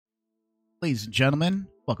Ladies and gentlemen,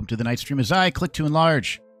 welcome to the night stream as I click to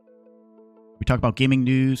enlarge. We talk about gaming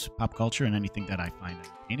news, pop culture, and anything that I find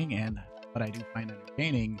entertaining. And what I do find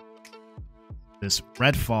entertaining, this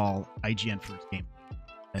Redfall IGN first game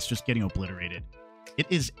that's just getting obliterated. It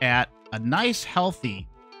is at a nice, healthy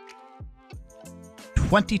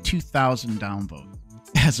 22,000 downvotes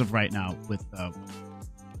as of right now with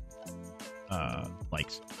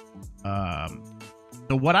likes.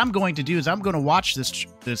 So what I'm going to do is I'm going to watch this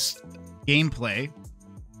gameplay,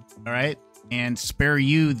 all right, and spare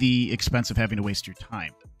you the expense of having to waste your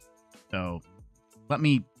time. So let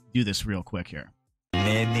me do this real quick here.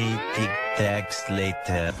 Many tic-tacs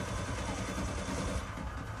later.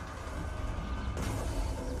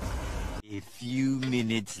 A few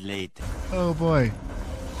minutes later. Oh boy.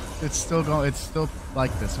 It's still going, it's still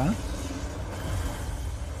like this, huh?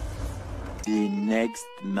 The next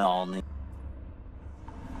morning.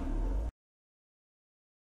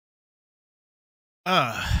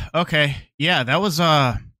 Okay. Yeah, that was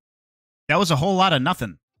a whole lot of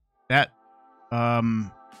nothing. That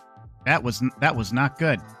was not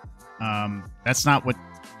good. That's not what.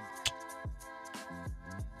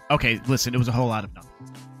 Okay, listen, it was a whole lot of nothing.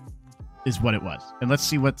 Is what it was. And let's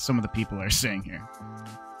see what some of the people are saying here.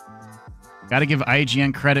 Gotta give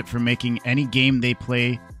IGN credit for making any game they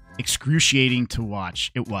play excruciating to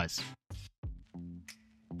watch. It was.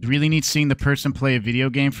 Really neat seeing the person play a video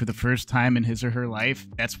game for the first time in his or her life.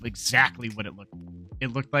 That's exactly what it looked like.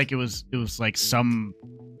 It looked like it was like some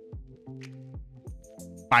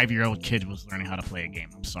 5-year-old kid was learning how to play a game.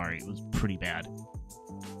 I'm sorry. It was pretty bad.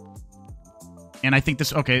 And I think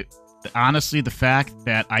this, okay, honestly, the fact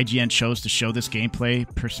that IGN chose to show this gameplay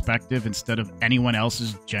perspective instead of anyone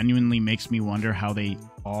else's genuinely makes me wonder how they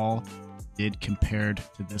all did compared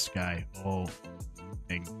to this guy. Oh,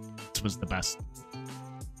 dang. This was the best.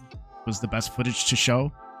 Was the best footage to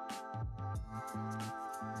show.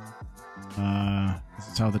 This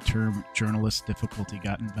is how the term journalist difficulty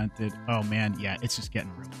got invented. Oh man, yeah, it's just getting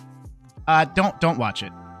ruined. Don't watch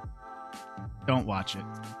it. Don't watch it.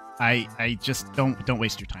 I just don't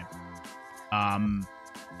waste your time.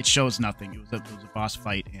 It shows nothing. It was a boss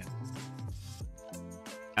fight, and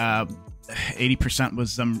 80%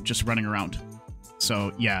 was them just running around.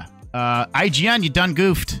 So yeah, IGN, you done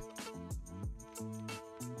goofed.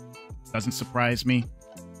 Doesn't surprise me.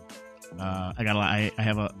 I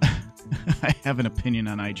have a I have an opinion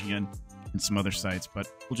on IGN and some other sites,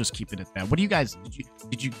 but we'll just keep it at that. What do you guys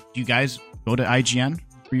do you guys go to IGN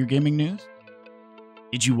for your gaming news?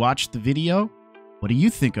 Did you watch the video? What do you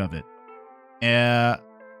think of it?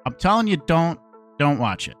 I'm telling you, don't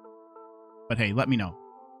watch it. But hey, let me know.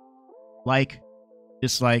 Like,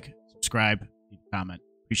 dislike, subscribe, comment.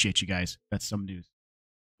 Appreciate you guys. That's some news.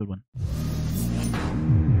 Good one.